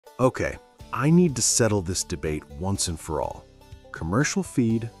Okay, I need to settle this debate once and for all. Commercial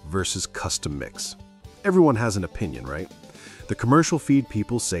feed versus custom mix. Everyone has an opinion, right? The commercial feed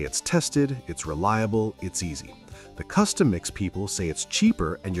people say it's tested, it's reliable, it's easy. The custom mix people say it's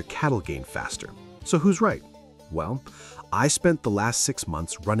cheaper and your cattle gain faster. So who's right? Well, I spent the last 6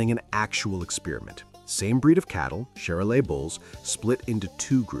 months running an actual experiment. Same breed of cattle, Charolais bulls, split into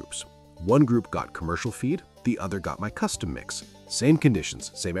 2 groups. One group got commercial feed, the other got my custom mix. Same conditions,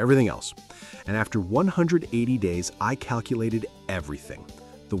 same everything else. And after 180 days, I calculated everything.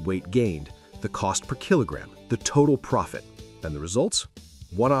 The weight gained, the cost per kilogram, the total profit. And the results?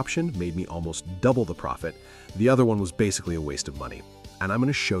 One option made me almost double the profit. The other one was basically a waste of money. And I'm going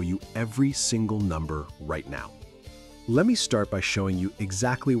to show you every single number right now. Let me start by showing you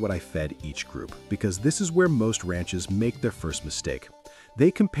exactly what I fed each group, because this is where most ranches make their first mistake. They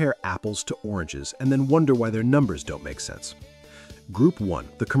compare apples to oranges and then wonder why their numbers don't make sense. Group 1,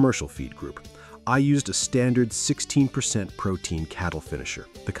 the commercial feed group. I used a standard 16% protein cattle finisher,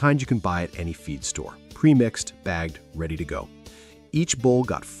 the kind you can buy at any feed store, pre-mixed, bagged, ready to go. Each bull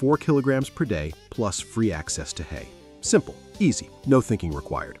got 4 kilograms per day plus free access to hay. Simple, easy, no thinking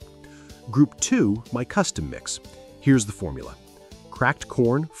required. Group 2, my custom mix. Here's the formula. Cracked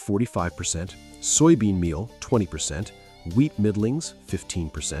corn, 45%, soybean meal, 20%, wheat middlings,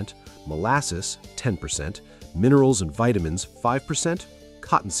 15%, molasses, 10%, minerals and vitamins, 5%,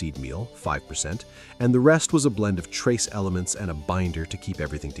 cottonseed meal, 5%, and the rest was a blend of trace elements and a binder to keep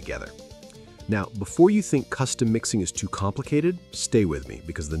everything together. Now, before you think custom mixing is too complicated, stay with me,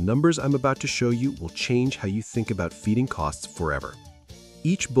 because the numbers I'm about to show you will change how you think about feeding costs forever.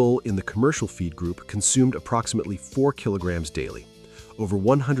 Each bull in the commercial feed group consumed approximately 4 kilograms daily. Over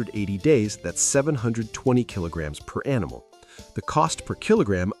 180 days, that's 720 kilograms per animal. The cost per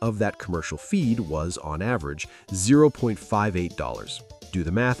kilogram of that commercial feed was, on average, $0.58. Do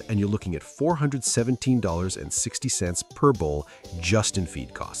the math, and you're looking at $417.60 per bull just in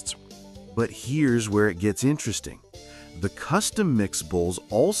feed costs. But here's where it gets interesting. The custom mix bulls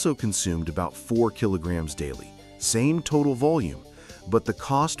also consumed about 4 kilograms daily, same total volume, but the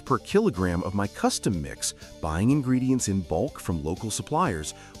cost per kilogram of my custom mix, buying ingredients in bulk from local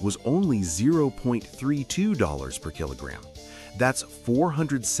suppliers, was only $0.32 per kilogram. That's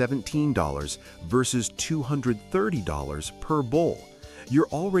 $417 versus $230 per bull. You're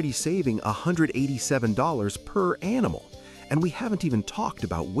already saving $187 per animal, and we haven't even talked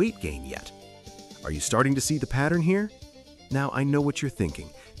about weight gain yet. Are you starting to see the pattern here? Now, I know what you're thinking.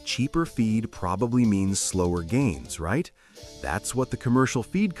 Cheaper feed probably means slower gains, right? That's what the commercial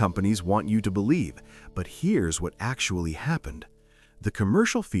feed companies want you to believe, but here's what actually happened. The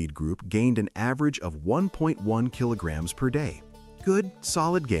commercial feed group gained an average of 1.1 kilograms per day. Good,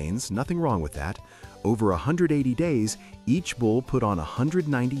 solid gains, nothing wrong with that. Over 180 days, each bull put on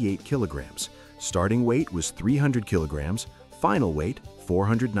 198 kilograms. Starting weight was 300 kilograms, final weight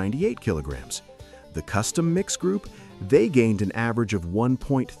 498 kilograms. The custom mix group, they gained an average of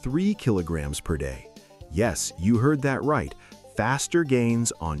 1.3 kilograms per day. Yes, you heard that right, faster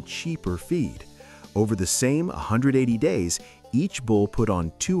gains on cheaper feed. Over the same 180 days, each bull put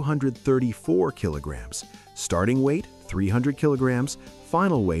on 234 kilograms. Starting weight, 300 kilograms,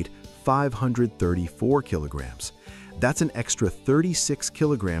 final weight, 534 kilograms. That's an extra 36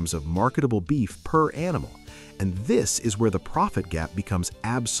 kilograms of marketable beef per animal. And this is where the profit gap becomes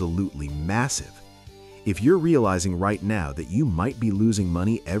absolutely massive. If you're realizing right now that you might be losing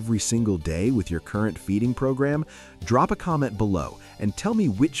money every single day with your current feeding program, drop a comment below and tell me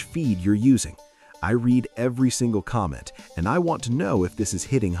which feed you're using. I read every single comment, and I want to know if this is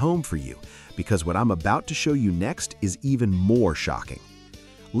hitting home for you, because what I'm about to show you next is even more shocking.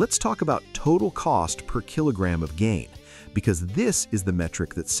 Let's talk about total cost per kilogram of gain, because this is the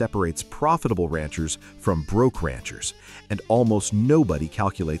metric that separates profitable ranchers from broke ranchers, and almost nobody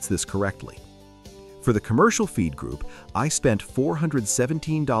calculates this correctly. For the commercial feed group, I spent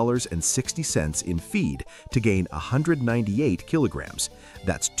 $417.60 in feed to gain 198 kilograms.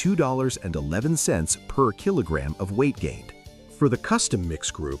 That's $2.11 per kilogram of weight gained. For the custom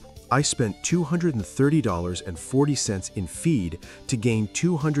mix group, I spent $230.40 in feed to gain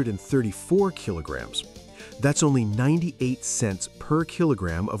 234 kilograms. That's only 98 cents per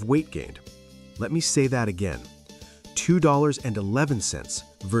kilogram of weight gained. Let me say that again. $2.11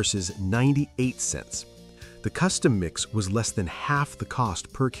 versus 98 cents. The custom mix was less than half the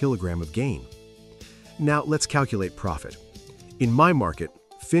cost per kilogram of gain. Now let's calculate profit. In my market,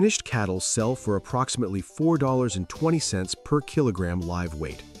 finished cattle sell for approximately $4.20 per kilogram live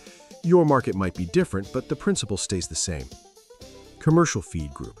weight. Your market might be different, but the principle stays the same. Commercial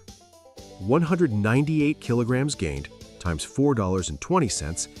feed group. 198 kilograms gained, times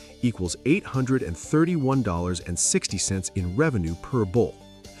 $4.20 equals $831.60 in revenue per bull.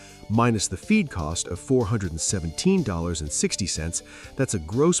 Minus the feed cost of $417.60, that's a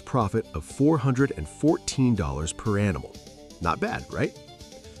gross profit of $414 per animal. Not bad, right?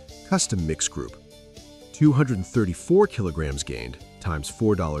 Custom mix group. 234 kilograms gained times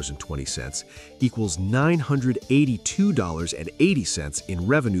 $4.20 equals $982.80 in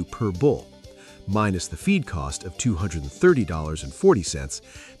revenue per bull. Minus the feed cost of $230.40,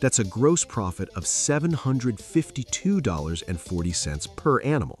 that's a gross profit of $752.40 per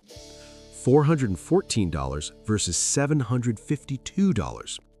animal. $414 versus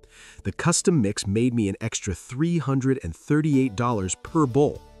 $752. The custom mix made me an extra $338 per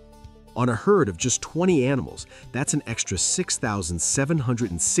bull. On a herd of just 20 animals, that's an extra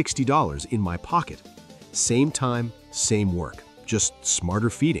 $6,760 in my pocket. Same time, same work, just smarter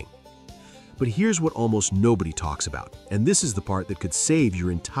feeding. But here's what almost nobody talks about, and this is the part that could save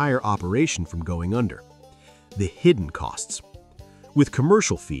your entire operation from going under: the hidden costs. With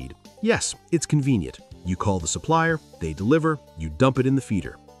commercial feed, yes, it's convenient. You call the supplier, they deliver, you dump it in the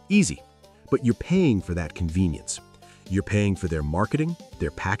feeder. Easy. But you're paying for that convenience. You're paying for their marketing,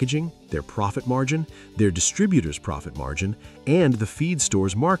 their packaging, their profit margin, their distributor's profit margin, and the feed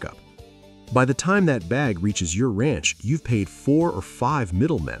store's markup. By the time that bag reaches your ranch, you've paid 4 or 5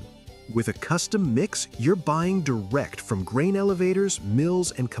 middlemen. With a custom mix, you're buying direct from grain elevators,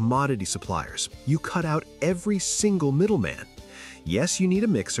 mills, and commodity suppliers. You cut out every single middleman. Yes, you need a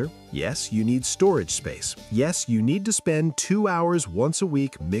mixer. Yes, you need storage space. Yes, you need to spend 2 hours once a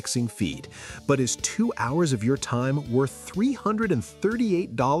week mixing feed. But is 2 hours of your time worth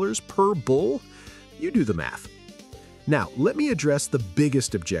 $338 per bull? You do the math. Now, let me address the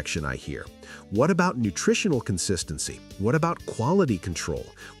biggest objection I hear. What about nutritional consistency? What about quality control?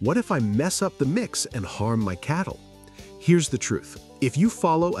 What if I mess up the mix and harm my cattle? Here's the truth. If you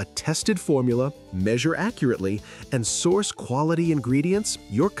follow a tested formula, measure accurately, and source quality ingredients,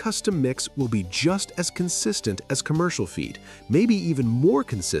 your custom mix will be just as consistent as commercial feed, maybe even more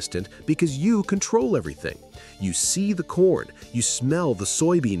consistent because you control everything. You see the corn, you smell the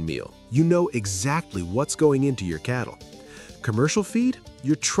soybean meal, you know exactly what's going into your cattle. Commercial feed?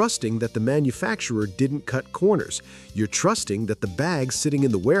 You're trusting that the manufacturer didn't cut corners. You're trusting that the bag sitting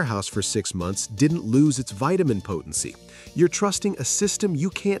in the warehouse for 6 months didn't lose its vitamin potency. You're trusting a system you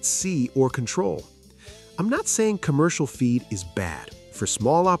can't see or control. I'm not saying commercial feed is bad. For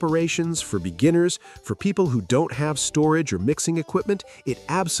small operations, for beginners, for people who don't have storage or mixing equipment, it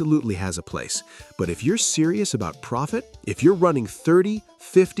absolutely has a place. But if you're serious about profit, if you're running 30,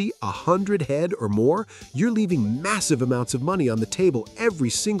 50, 100 head or more, you're leaving massive amounts of money on the table every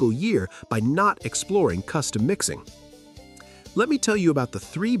single year by not exploring custom mixing. Let me tell you about the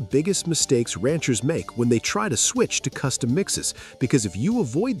 3 biggest mistakes ranchers make when they try to switch to custom mixes, because if you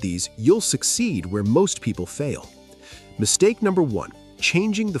avoid these, you'll succeed where most people fail. Mistake number 1.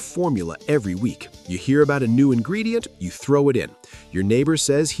 Changing the formula every week. You hear about a new ingredient, you throw it in. Your neighbor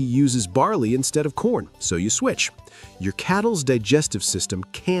says he uses barley instead of corn, so you switch. Your cattle's digestive system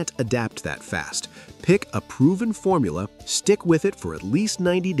can't adapt that fast. Pick a proven formula, stick with it for at least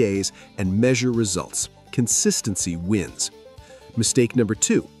 90 days, and measure results. Consistency wins. Mistake number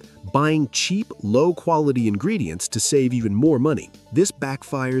 2. Buying cheap, low-quality ingredients to save even more money. This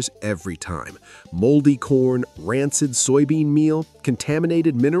backfires every time. Moldy corn, rancid soybean meal,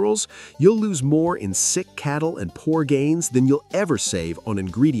 contaminated minerals, you'll lose more in sick cattle and poor gains than you'll ever save on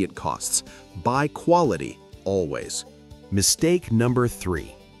ingredient costs. Buy quality, always. Mistake number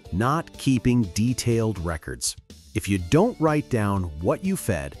 3. Not keeping detailed records. If you don't write down what you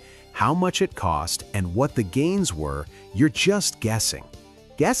fed, how much it cost, and what the gains were, you're just guessing.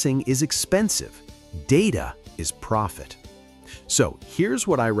 Guessing is expensive. Data is profit. So here's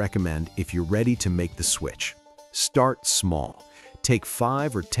what I recommend if you're ready to make the switch. Start small. Take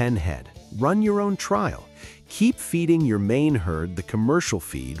 5 or 10 head. Run your own trial. Keep feeding your main herd the commercial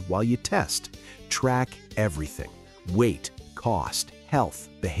feed while you test. Track everything: weight, cost, health,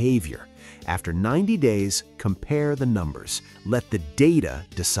 behavior. After 90 days, compare the numbers. Let the data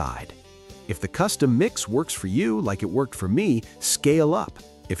decide. If the custom mix works for you like it worked for me, scale up.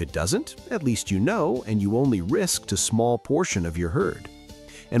 If it doesn't, at least you know, and you only risked a small portion of your herd.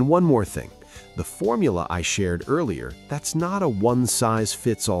 And one more thing. The formula I shared earlier, that's not a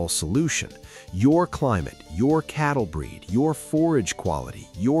one-size-fits-all solution. Your climate, your cattle breed, your forage quality,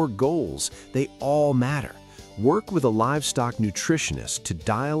 your goals, they all matter. Work with a livestock nutritionist to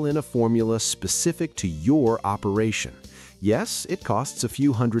dial in a formula specific to your operation. Yes, it costs a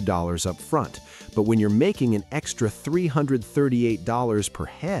few $100s up front, but when you're making an extra $338 per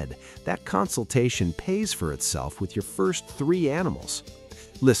head, that consultation pays for itself with your first 3 animals.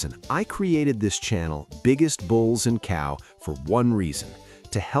 Listen, I created this channel, Biggest Bulls and Cow, for one reason: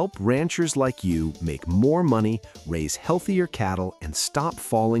 to help ranchers like you make more money, raise healthier cattle, and stop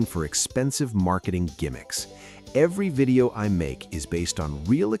falling for expensive marketing gimmicks. Every video I make is based on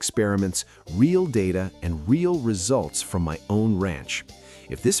real experiments, real data, and real results from my own ranch.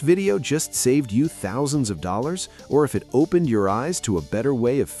 If this video just saved you thousands of dollars, or if it opened your eyes to a better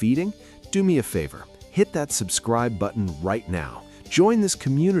way of feeding, do me a favor. Hit that subscribe button right now. Join this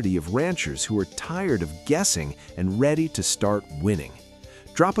community of ranchers who are tired of guessing and ready to start winning.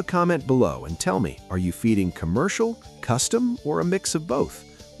 Drop a comment below and tell me, are you feeding commercial, custom, or a mix of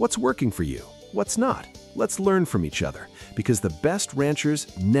both? What's working for you? What's not? Let's learn from each other, because the best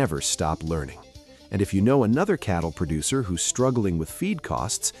ranchers never stop learning. And if you know another cattle producer who's struggling with feed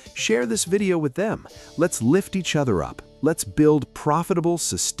costs, share this video with them. Let's lift each other up. Let's build profitable,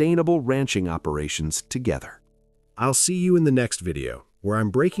 sustainable ranching operations together. I'll see you in the next video, where I'm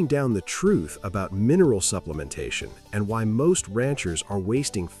breaking down the truth about mineral supplementation and why most ranchers are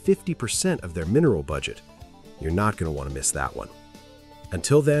wasting 50% of their mineral budget. You're not going to want to miss that one.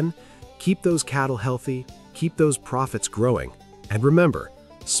 Until then, keep those cattle healthy, keep those profits growing, and remember,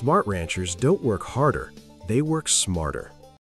 smart ranchers don't work harder, they work smarter.